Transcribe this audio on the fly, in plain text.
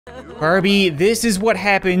Barbie, this is what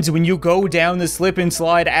happens when you go down the slip and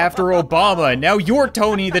slide after Obama. Now you're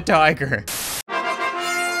Tony the Tiger.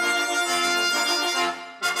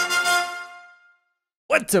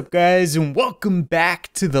 What's up, guys, and welcome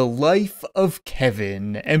back to the life of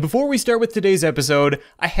Kevin. And before we start with today's episode,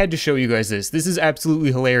 I had to show you guys this. This is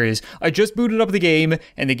absolutely hilarious. I just booted up the game,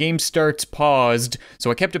 and the game starts paused.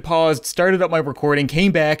 So I kept it paused, started up my recording,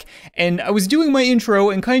 came back, and I was doing my intro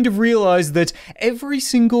and kind of realized that every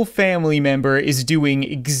single family member is doing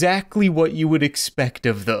exactly what you would expect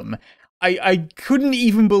of them. I couldn't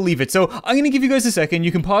even believe it. So I'm going to give you guys a second.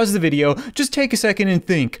 You can pause the video. Just take a second and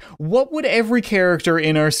think. What would every character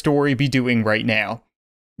in our story be doing right now?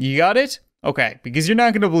 You got it? Okay, because you're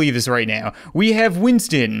not going to believe this right now. We have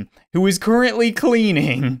Winston, who is currently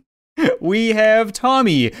cleaning. We have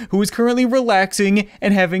Tommy, who is currently relaxing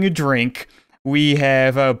and having a drink. We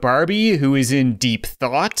have Barbie, who is in deep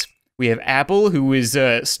thought. We have Apple, who is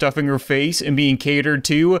stuffing her face and being catered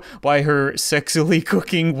to by her sexily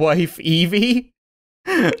cooking wife, Evie.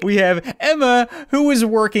 We have Emma, who is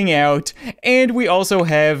working out. And we also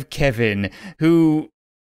have Kevin, who...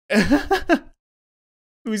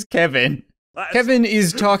 Who's Kevin? Kevin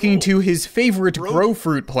is talking to his favorite grow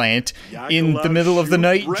fruit plant in the middle of the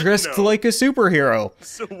night, dressed like a superhero.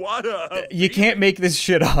 You can't make this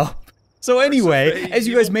shit up. So anyway, as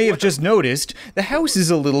you guys may have just noticed, the house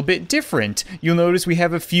is a little bit different. You'll notice we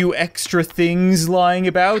have a few extra things lying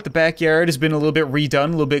about. The backyard has been a little bit redone,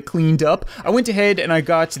 a little bit cleaned up. I went ahead and I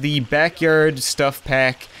got the backyard stuff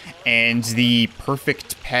pack and the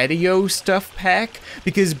perfect patio stuff pack,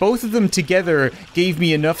 because both of them together gave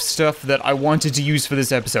me enough stuff that I wanted to use for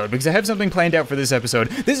this episode, because I have something planned out for this episode.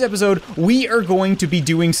 This episode, we are going to be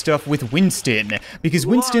doing stuff with Winston, because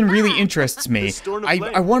Winston really interests me.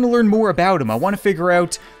 I want to learn more about him. I want to figure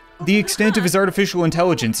out the extent of his artificial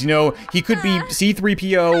intelligence. You know, he could be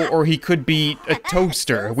C-3PO or he could be a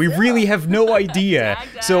toaster. We really have no idea.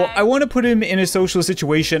 So I want to put him in a social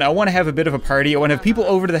situation. I want to have a bit of a party. I want to have people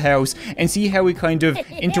over to the house and see how he kind of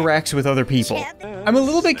interacts with other people. I'm a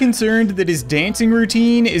little bit concerned that his dancing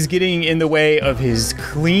routine is getting in the way of his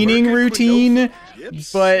cleaning routine.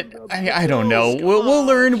 But I don't know. We'll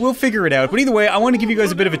learn. We'll figure it out. But either way, I want to give you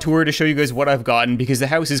guys a bit of a tour to show you guys what I've gotten, because the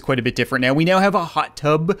house is quite a bit different now. We now have a hot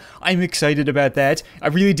tub. I'm excited about that. I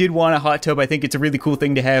really did want a hot tub. I think it's a really cool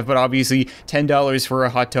thing to have, but obviously $10 for a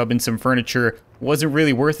hot tub and some furniture wasn't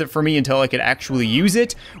really worth it for me until I could actually use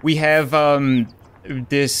it. We have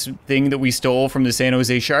this thing that we stole from the San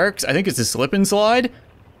Jose Sharks. I think it's a slip and slide.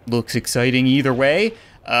 Looks exciting either way.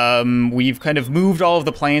 We've kind of moved all of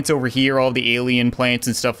the plants over here, all of the alien plants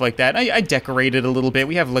and stuff like that. I decorated a little bit.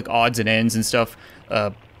 We have like odds and ends and stuff,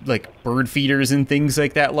 like bird feeders and things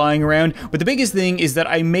like that lying around. But the biggest thing is that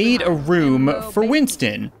I made a room for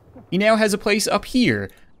Winston. He now has a place up here.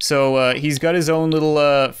 So he's got his own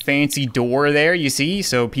little fancy door there, you see,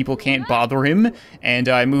 so people can't bother him. And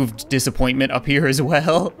I moved Disappointment up here as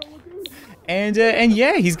well. And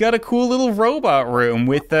yeah, he's got a cool little robot room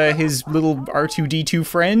with his little R2-D2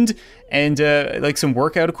 friend and like some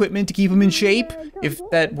workout equipment to keep him in shape, if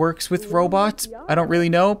that works with robots. I don't really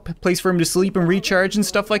know. Place for him to sleep and recharge and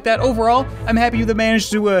stuff like that. Overall, I'm happy with the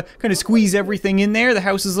managed to kind of squeeze everything in there. The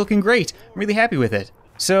house is looking great. I'm really happy with it.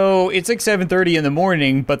 So it's like 7:30 in the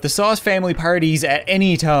morning, but the Sauce family party's at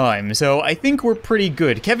any time, so I think we're pretty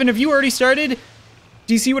good. Kevin, have you already started?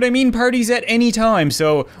 Do you see what I mean? Parties at any time.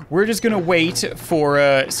 So we're just gonna wait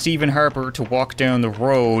for Stephen Harper to walk down the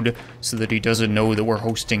road so that he doesn't know that we're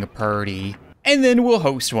hosting a party. And then we'll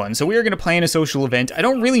host one. So we are gonna plan a social event. I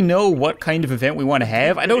don't really know what kind of event we want to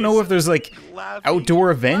have. I don't know if there's like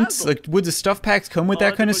outdoor events. Like, would the stuff packs come with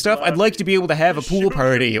that kind of stuff? I'd like to be able to have a pool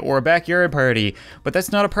party or a backyard party, but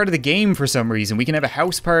that's not a part of the game for some reason. We can have a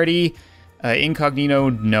house party, incognito,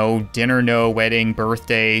 no, dinner, no, wedding,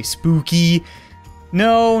 birthday, spooky.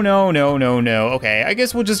 No. Okay, I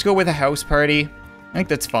guess we'll just go with a house party. I think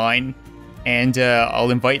that's fine. And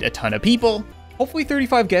I'll invite a ton of people. Hopefully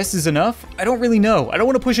 35 guests is enough. I don't really know. I don't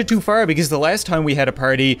want to push it too far because the last time we had a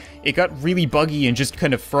party, it got really buggy and just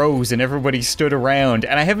kind of froze and everybody stood around.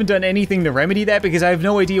 And I haven't done anything to remedy that because I have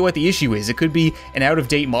no idea what the issue is. It could be an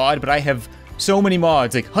out-of-date mod, but I have so many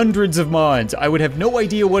mods, like hundreds of mods. I would have no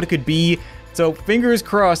idea what it could be. So fingers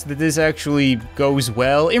crossed that this actually goes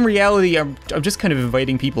well. In reality, I'm just kind of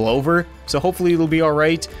inviting people over, so hopefully it'll be all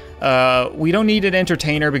right. We don't need an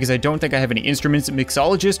entertainer because I don't think I have any instruments. A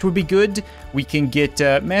mixologist would be good. We can get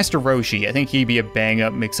Master Roshi. I think he'd be a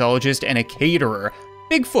bang-up mixologist, and a caterer.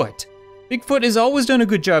 Bigfoot. Bigfoot has always done a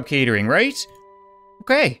good job catering, right?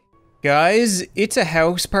 Okay. Guys, it's a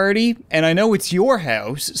house party, and I know it's your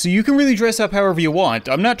house, so you can really dress up however you want.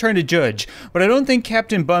 I'm not trying to judge, but I don't think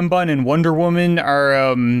Captain Bun Bun and Wonder Woman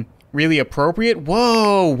are, really appropriate.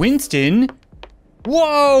 Whoa, Winston?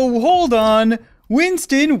 Whoa, hold on.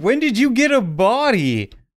 Winston, when did you get a body?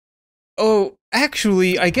 Oh,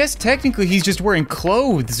 actually, I guess technically he's just wearing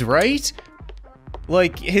clothes, right?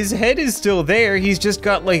 Like, his head is still there, he's just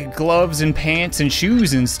got, like, gloves and pants and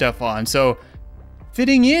shoes and stuff on, so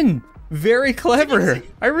fitting in. Very clever.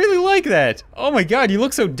 I really like that. Oh my god, you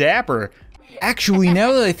look so dapper. Actually,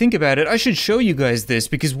 now that I think about it, I should show you guys this,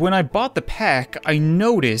 because when I bought the pack, I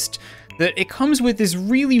noticed that it comes with this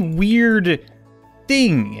really weird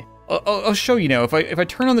thing. I'll show you now. If I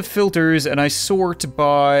turn on the filters and I sort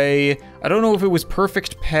by, I don't know if it was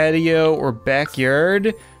perfect patio or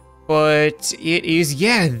backyard, but it is,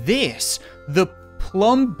 yeah, this, the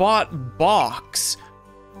Plumbot box.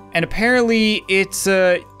 And apparently it's,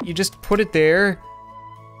 you just put it there.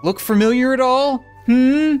 Look familiar at all?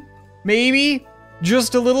 Maybe?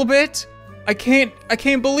 Just a little bit? I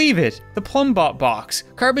can't believe it. The Plumbot box.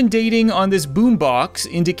 Carbon dating on this boom box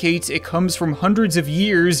indicates it comes from hundreds of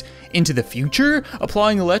years into the future.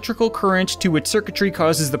 Applying electrical current to its circuitry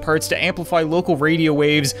causes the parts to amplify local radio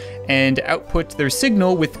waves and output their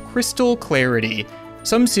signal with crystal clarity.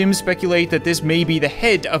 Some sims speculate that this may be the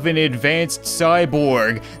head of an advanced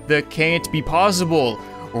cyborg. That can't be possible,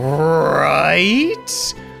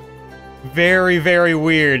 right? Very, very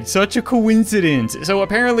weird. Such a coincidence. So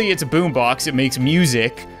apparently it's a boombox, it makes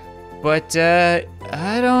music. But, I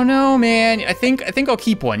don't know, man. I think I'll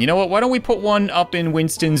keep one. You know what, why don't we put one up in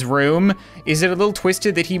Winston's room? Is it a little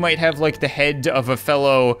twisted that he might have, like, the head of a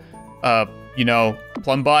fellow, you know,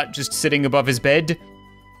 Plumbot just sitting above his bed?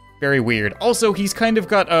 Very weird. Also, he's kind of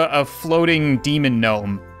got a floating demon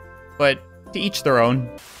gnome, but to each their own.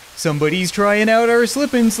 Somebody's trying out our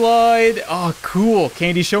slip and slide. Oh, cool.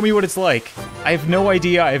 Candy, show me what it's like. I have no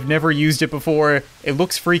idea. I've never used it before. It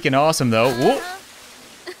looks freaking awesome, though. Whoa.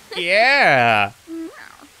 Yeah.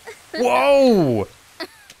 Whoa.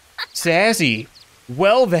 Sassy.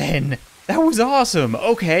 Well then, that was awesome.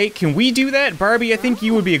 Okay, can we do that? Barbie, I think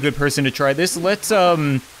you would be a good person to try this. Let's,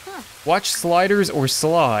 watch sliders or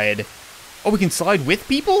slide. Oh, we can slide with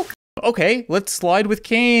people? Okay, let's slide with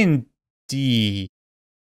Candy.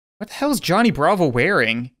 What the hell is Johnny Bravo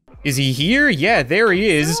wearing? Is he here? Yeah, there he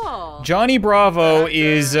is. Johnny Bravo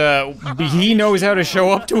is, he knows how to show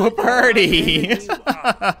up to a party.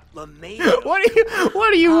 What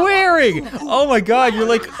are you wearing? Oh my god, you're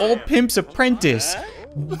like Old Pimp's apprentice.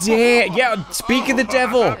 Damn, yeah, speak of the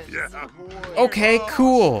devil. Okay,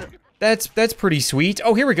 cool. That's pretty sweet.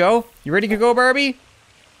 Oh, here we go. You ready to go, Barbie?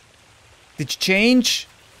 Did you change?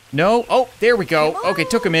 No? Oh, there we go. Okay,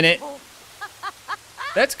 took a minute.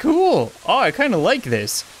 That's cool. Oh, I kind of like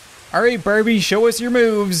this. All right, Barbie, show us your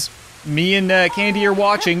moves. Me and Candy are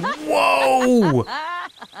watching. Whoa!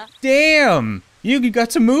 Damn! You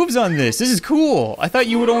got some moves on this. This is cool. I thought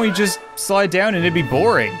you would only just slide down and it'd be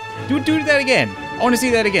boring. Do that again. I want to see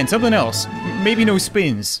that again. Something else. Maybe no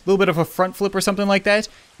spins. A little bit of a front flip or something like that.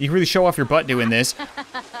 You can really show off your butt doing this.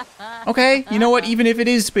 Okay, you know what? Even if it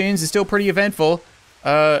is spins, it's still pretty eventful.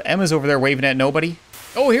 Emma's over there waving at nobody.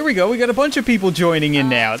 Oh, here we go. We got a bunch of people joining in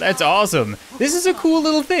now. That's awesome. This is a cool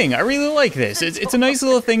little thing. I really like this. It's a nice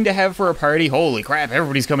little thing to have for a party. Holy crap,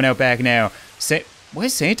 everybody's coming out back now. Why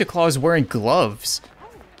is Santa Claus wearing gloves?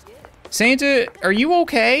 Santa, are you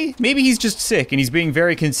okay? Maybe he's just sick and he's being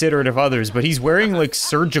very considerate of others, but he's wearing like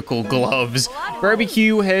surgical gloves.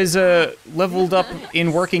 Barbecue has leveled up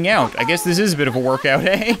in working out. I guess this is a bit of a workout,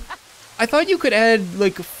 eh? I thought you could add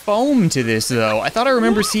like foam to this though. I thought I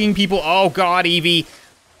remember seeing people, oh god, Evie.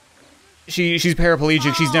 She's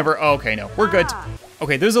paraplegic, she's never, oh, okay, no, we're good.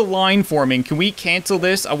 Okay, there's a line forming. Can we cancel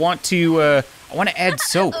this? I want to add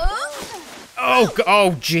soap.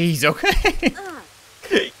 Oh, jeez, okay.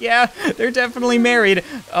 Yeah, they're definitely married.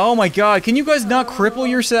 Oh my god, can you guys not cripple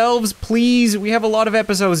yourselves, please? We have a lot of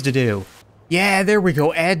episodes to do. Yeah, there we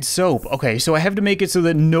go, add soap. Okay, so I have to make it so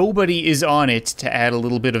that nobody is on it to add a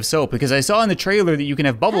little bit of soap, because I saw in the trailer that you can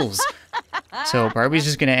have bubbles. So Barbie's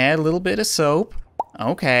just gonna add a little bit of soap.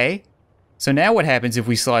 Okay. So now what happens if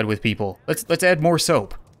we slide with people? Let's add more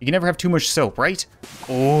soap. You can never have too much soap, right?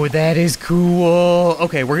 Oh, that is cool.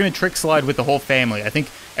 Okay, we're gonna trick slide with the whole family. I think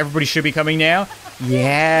everybody should be coming now.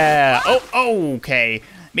 Yeah. Oh, okay.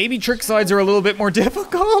 Maybe trick slides are a little bit more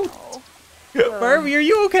difficult. Barbie, are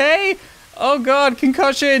you okay? Oh god,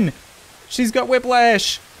 concussion. She's got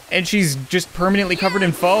whiplash. And she's just permanently covered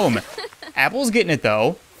in foam. Apple's getting it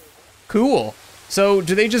though. Cool. So,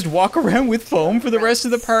 do they just walk around with foam for the rest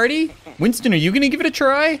of the party? Winston, are you gonna give it a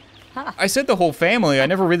try? I said the whole family. I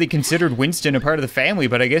never really considered Winston a part of the family,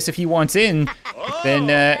 but I guess if he wants in,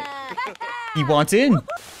 then he wants in.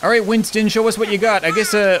 All right, Winston, show us what you got. I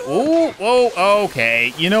guess,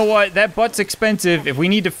 okay. You know what? That butt's expensive. If we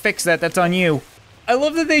need to fix that, that's on you. I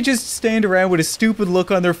love that they just stand around with a stupid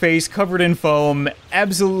look on their face, covered in foam,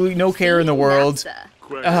 absolutely no care in the world.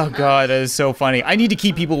 Oh God, that is so funny. I need to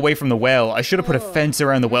keep people away from the well. I should have put a fence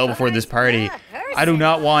around the well before this party. I do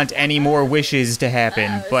not want any more wishes to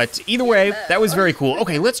happen, but either way, that was very cool.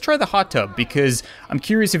 Okay, let's try the hot tub, because I'm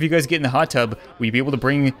curious if you guys get in the hot tub, will you be able to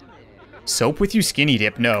bring soap with you? Skinny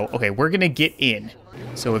dip? No. Okay, we're gonna get in.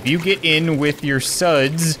 So if you get in with your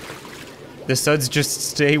suds, the suds just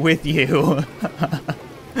stay with you.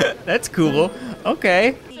 That's cool.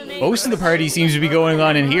 Okay. Most of the party seems to be going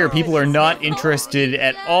on in here. People are not interested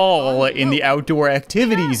at all in the outdoor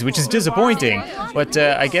activities, which is disappointing. But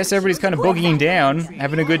I guess everybody's kind of boogieing down,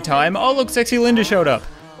 having a good time. Oh, look, Sexy Linda showed up.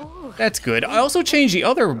 That's good. I also changed the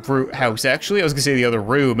other house, actually. I was gonna say the other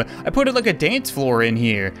room. I put it like a dance floor in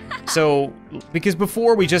here. So, because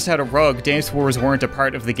before we just had a rug, dance floors weren't a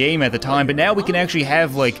part of the game at the time, but now we can actually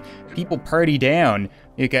have, like, people party down.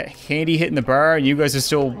 You got Candy hitting the bar, and you guys are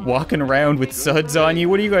still walking around with suds on you.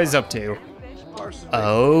 What are you guys up to?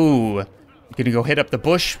 Oh, you gonna go hit up the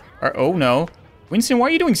bush? Or, oh no. Winston, why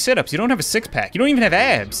are you doing sit-ups? You don't have a six-pack. You don't even have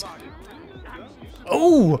abs.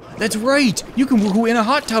 Oh, that's right. You can woohoo in a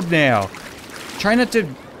hot tub now. Try not to,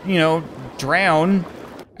 you know, drown.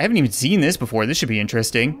 I haven't even seen this before. This should be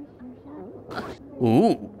interesting.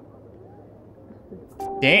 Ooh.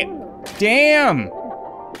 Damn.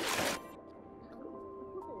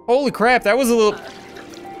 Holy crap, that was a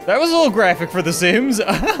little graphic for The Sims.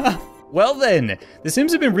 Well then, The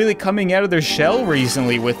Sims have been really coming out of their shell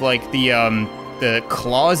recently with like the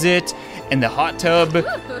closet and the hot tub.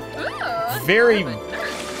 Very,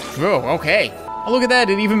 oh, okay. Oh, look at that,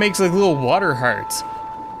 it even makes like little water hearts.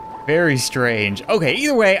 Very strange. Okay,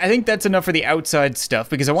 either way, I think that's enough for the outside stuff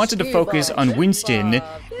because I wanted to focus on Winston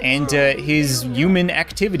and his human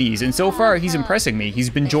activities. And so far, he's impressing me. He's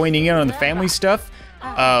been joining in on the family stuff.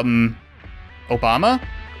 Obama?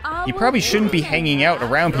 You probably shouldn't be hanging out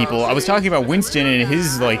around people. I was talking about Winston and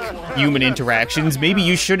his, like, human interactions. Maybe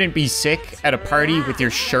you shouldn't be sick at a party with your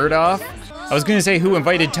shirt off. I was gonna say who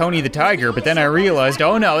invited Tony the Tiger, but then I realized,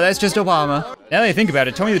 oh no, that's just Obama. Now that I think about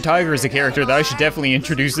it, Tony the Tiger is a character that I should definitely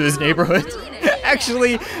introduce to this neighborhood.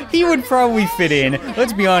 Actually, he would probably fit in.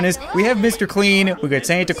 Let's be honest, we have Mr. Clean, we got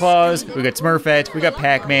Santa Claus, we got Smurfette, we got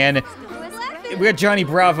Pac-Man, we got Johnny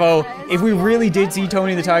Bravo. If we really did see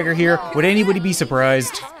Tony the Tiger here, would anybody be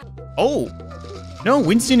surprised? Oh, no,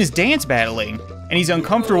 Winston is dance battling. And he's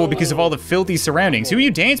uncomfortable because of all the filthy surroundings. Who are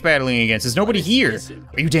you dance battling against? There's nobody here.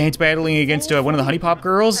 Are you dance battling against one of the Honey Pop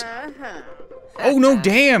girls? Oh no,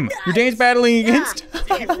 damn! You're dance battling against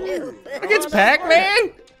against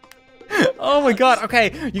Pac-Man? Oh my god,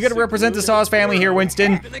 okay, you gotta represent the Sauce family here,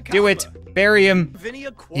 Winston. Do it. Bury him.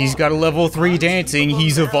 He's got a level 3 dancing.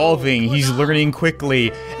 He's evolving. He's learning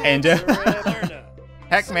quickly. And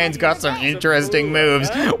Pac-Man's got some interesting moves.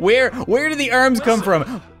 Where do the arms come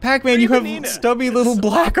from? Pac-Man, you have stubby little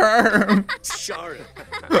black arms.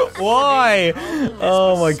 Why?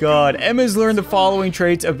 Oh my god. Emma's learned the following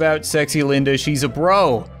traits about Sexy Linda. She's a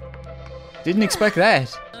bro. Didn't expect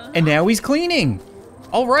that. And now he's cleaning.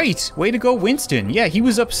 All right, way to go, Winston. Yeah, he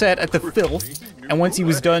was upset at the filth. And once he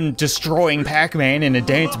was done destroying Pac-Man in a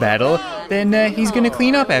dance battle, then he's gonna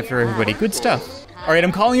clean up after everybody. Good stuff. All right,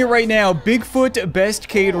 I'm calling it right now, Bigfoot Best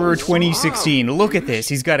Caterer 2016. Look at this,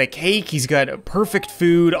 he's got a cake, he's got perfect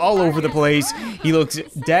food all over the place. He looks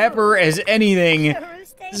dapper as anything.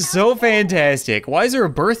 So fantastic. Why is there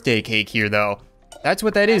a birthday cake here though? That's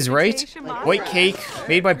what that is, right? White cake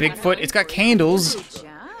made by Bigfoot, it's got candles.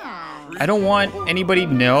 I don't want anybody,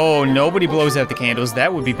 no, nobody blows out the candles,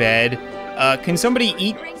 that would be bad. Can somebody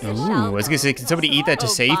eat, ooh, I was gonna say, can somebody eat that to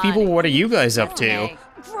save people? What are you guys up to?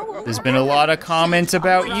 There's been a lot of comments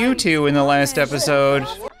about you two in the last episode.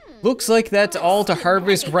 Looks like that's all to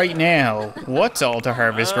harvest right now. What's all to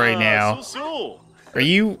harvest right now? Are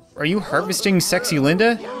you harvesting Sexy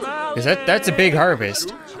Linda? Because that's a big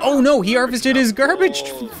harvest. Oh no, he harvested his garbage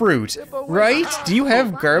fruit, right? Do you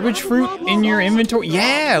have garbage fruit in your inventory?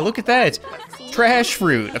 Yeah, look at that. Trash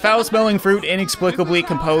fruit, a foul-smelling fruit inexplicably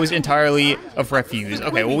composed entirely of refuse.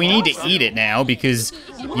 Okay, well we need to eat it now because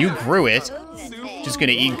you grew it. Just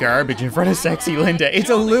gonna eat garbage in front of Sexy Linda. It's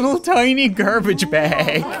a little tiny garbage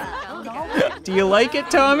bag. Do you like it,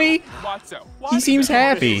 Tommy? He seems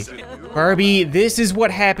happy. Barbie, this is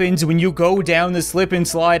what happens when you go down the slip and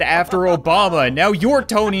slide after Obama. Now you're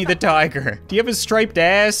Tony the Tiger. Do you have a striped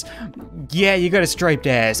ass? Yeah, you got a striped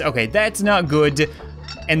ass. Okay, that's not good.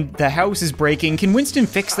 and the house is breaking. Can Winston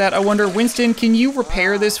fix that, I wonder? Winston, can you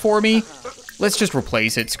repair this for me? Let's just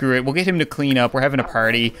replace it, screw it. We'll get him to clean up, we're having a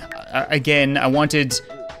party. Again, I wanted...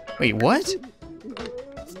 Wait, what?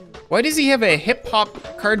 Why does he have a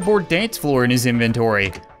hip-hop cardboard dance floor in his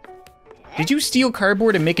inventory? Did you steal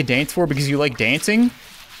cardboard and make a dance floor because you like dancing?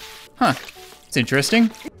 Huh, it's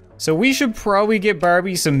interesting. So we should probably get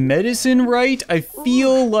Barbie some medicine, right? I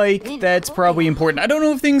feel like that's probably important. I don't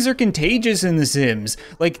know if things are contagious in The Sims.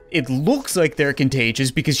 Like, it looks like they're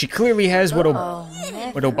contagious because she clearly has what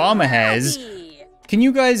Obama has. Can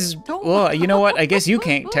you guys, well, you know what? I guess you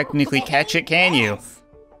can't technically catch it, can you?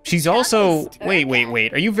 She's also,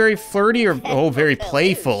 wait. Are you very flirty or, oh, very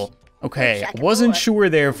playful? Okay, I wasn't sure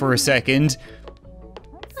there for a second.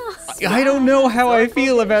 I don't know how I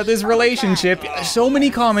feel about this relationship. So many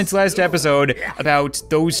comments last episode about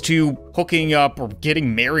those two hooking up or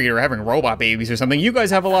getting married or having robot babies or something. You guys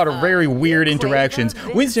have a lot of very weird interactions.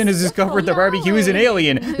 Winston has discovered the barbecue is an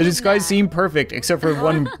alien. The disguise seemed perfect, except for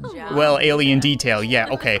one, well, alien detail. Yeah,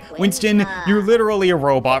 okay. Winston, you're literally a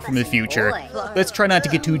robot from the future. Let's try not to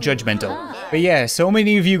get too judgmental. But yeah, so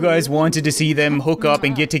many of you guys wanted to see them hook up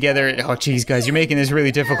and get together. Oh, geez, guys, you're making this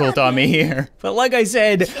really difficult on me here. But like I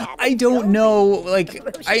said, I don't know, like,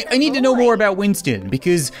 I need to know more about Winston,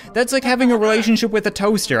 because that's like having a relationship with a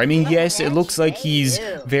toaster. I mean, yes, it looks like he's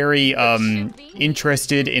very,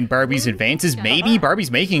 interested in Barbie's advances. Maybe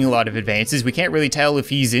Barbie's making a lot of advances. We can't really tell if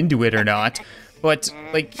he's into it or not. But,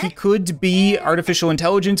 like, he could be artificial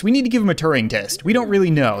intelligence. We need to give him a Turing test. We don't really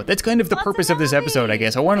know. That's kind of the purpose of this episode, I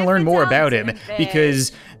guess. I want to learn more about him,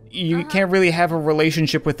 because you can't really have a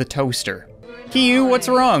relationship with the toaster. Kiyu, what's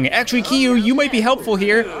wrong? Actually, Kiyu, you might be helpful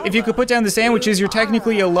here. If you could put down the sandwiches, you're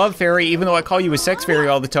technically a love fairy, even though I call you a sex fairy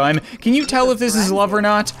all the time. Can you tell if this is love or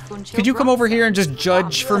not? Could you come over here and just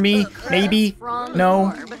judge for me? Maybe?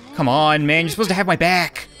 No? Come on, man, you're supposed to have my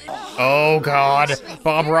back. Oh God,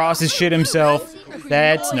 Bob Ross has shit himself.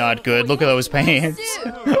 That's not good, look at those pants.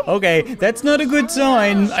 Okay, that's not a good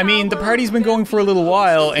sign. I mean, the party's been going for a little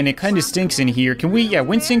while and it kind of stinks in here. Can we,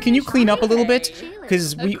 Winston, can you clean up a little bit?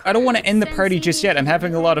 Because I don't want to end the party just yet. I'm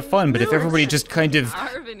having a lot of fun, but if everybody just kind of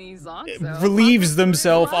relieves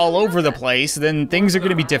themselves all over the place, then things are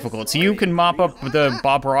going to be difficult. So you can mop up the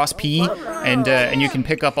Bob Ross pee and you can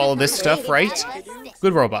pick up all of this stuff, right?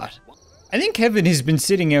 Good robot. I think Kevin has been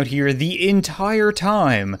sitting out here the entire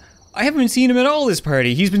time. I haven't seen him at all this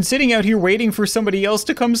party. He's been sitting out here waiting for somebody else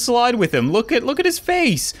to come slide with him. Look at his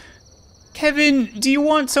face. Kevin, do you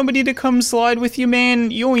want somebody to come slide with you,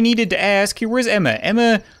 man? You only needed to ask. Here, where's Emma?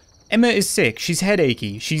 Emma is sick. She's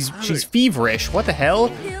headachy. She's feverish. What the hell?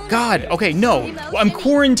 God, okay, no. I'm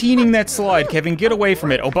quarantining that slide, Kevin. Get away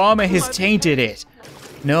from it. Obama has tainted it.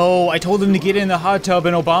 No, I told him to get in the hot tub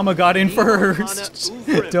and Obama got in first.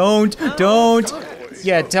 Don't.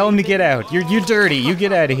 Yeah, tell him to get out. You're dirty, you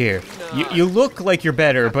get out of here. You look like you're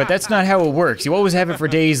better, but that's not how it works. You always have it for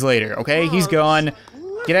days later, okay? He's gone.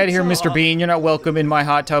 Get out of here, Mr. Bean. You're not welcome in my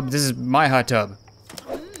hot tub. This is my hot tub.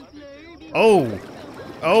 Oh,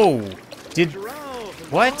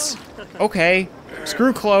 what? Okay,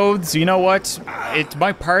 screw clothes, you know what? It's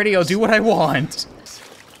my party, I'll do what I want.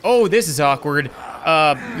 Oh, this is awkward.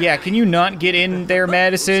 Yeah, can you not get in there,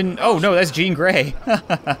 Madison? Oh, no, that's Jean Grey.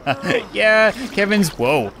 Yeah, Kevin's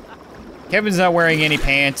not wearing any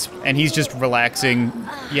pants, and he's just relaxing.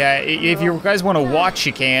 Yeah, if you guys want to watch,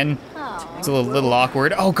 you can. It's a little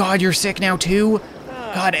awkward. Oh, God, you're sick now, too?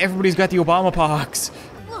 God, everybody's got the Obama pox.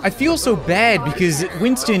 I feel so bad because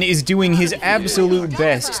Winston is doing his absolute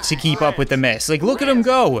best to keep up with the mess. Like, look at him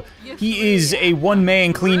go. He is a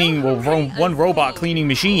one-man cleaning, well, one robot cleaning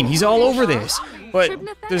machine. He's all over this. But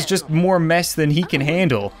there's just more mess than he can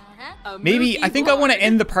handle. Maybe, I think I want to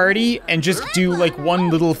end the party and just do like one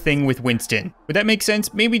little thing with Winston. Would that make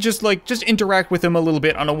sense? Maybe just interact with him a little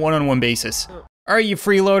bit on a one-on-one basis. All right, you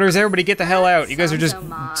freeloaders, everybody get the hell out. You guys are just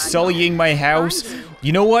sullying my house.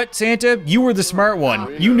 You know what, Santa? You were the smart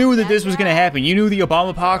one. You knew that this was gonna happen. You knew the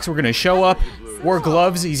Obama pox were gonna show up. Wore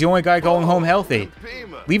gloves, he's the only guy going home healthy.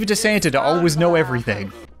 Leave it to Santa to always know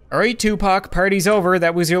everything. All right, Tupac, party's over.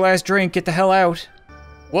 That was your last drink. Get the hell out.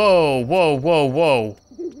 Whoa.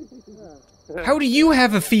 How do you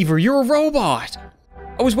have a fever? You're a robot.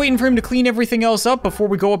 I was waiting for him to clean everything else up before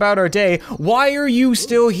we go about our day. Why are you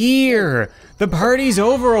still here? The party's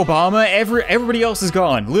over, Obama. Everybody else is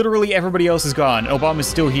gone. Literally everybody else is gone. Obama's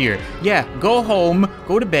still here. Yeah, go home,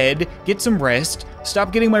 go to bed, get some rest,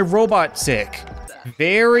 stop getting my robot sick.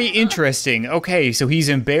 Very interesting. Okay, so he's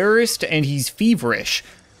embarrassed and he's feverish.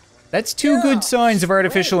 That's two good signs of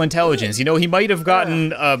artificial intelligence. You know, he might have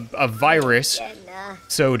gotten a virus,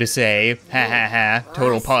 so to say. Ha ha ha,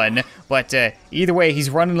 total pun. But either way, he's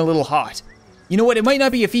running a little hot. You know what? It might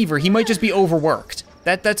not be a fever. He might just be overworked.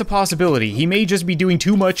 That's a possibility. He may just be doing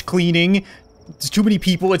too much cleaning. There's too many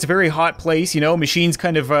people. It's a very hot place, you know? Machines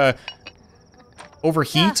kind of,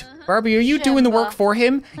 overheat. Barbie, are you doing the work for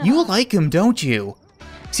him? You like him, don't you?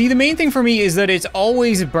 See, the main thing for me is that it's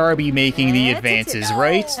always Barbie making the advances,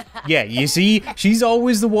 right? Yeah, you see? She's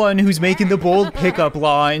always the one who's making the bold pickup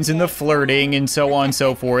lines and the flirting and so on and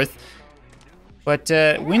so forth. But,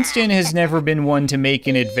 Winston has never been one to make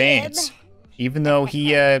an advance. Even though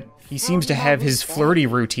he seems to have his flirty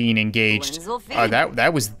routine engaged.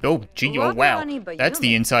 That was, oh gee, oh wow. That's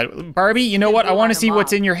the inside. Barbie, you know what? I want to see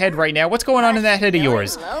what's in your head right now. What's going on in that head of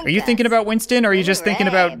yours? Are you thinking about Winston, or are you just thinking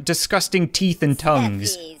about disgusting teeth and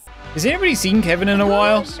tongues? Has anybody seen Kevin in a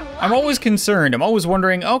while? I'm always concerned. I'm always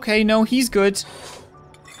wondering, okay, no, he's good.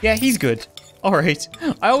 Yeah, he's good. All right.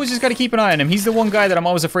 I always just gotta keep an eye on him. He's the one guy that I'm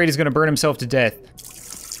always afraid is gonna burn himself to death.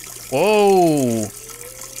 Whoa.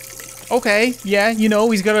 Okay, yeah, you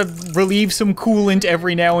know, he's gotta relieve some coolant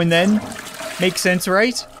every now and then. Makes sense,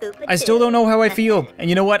 right? I still don't know how I feel.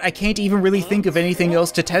 And you know what? I can't even really think of anything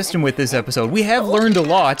else to test him with this episode. We have learned a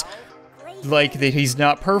lot. Like that he's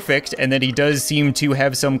not perfect, and that he does seem to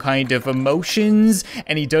have some kind of emotions,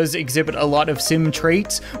 and he does exhibit a lot of sim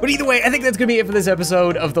traits. But either way, I think that's gonna be it for this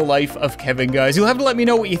episode of The Life of Kevin, guys. You'll have to let me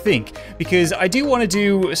know what you think, because I do want to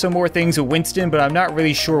do some more things with Winston, but I'm not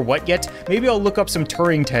really sure what yet. Maybe I'll look up some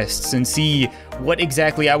Turing tests and see what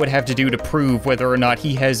exactly I would have to do to prove whether or not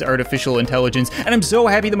he has artificial intelligence. And I'm so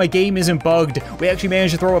happy that my game isn't bugged. We actually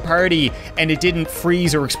managed to throw a party, and it didn't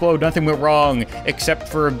freeze or explode. Nothing went wrong, except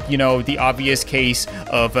for, you know, the obvious case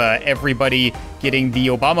of everybody getting the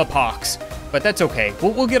Obama pox. But that's okay.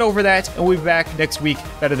 We'll get over that, and we'll be back next week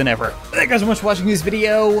better than ever. Thank you guys so much for watching this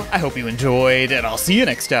video. I hope you enjoyed, and I'll see you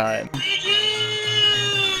next time.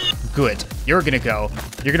 Good. You're gonna go.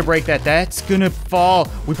 You're gonna break that. That's gonna fall.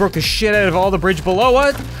 We broke the shit out of all the bridge below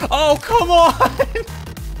us. Oh, come on!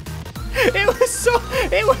 It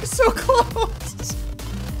was so close.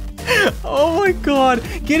 Oh my god.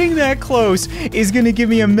 Getting that close is gonna give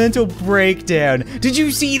me a mental breakdown. Did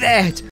you see that?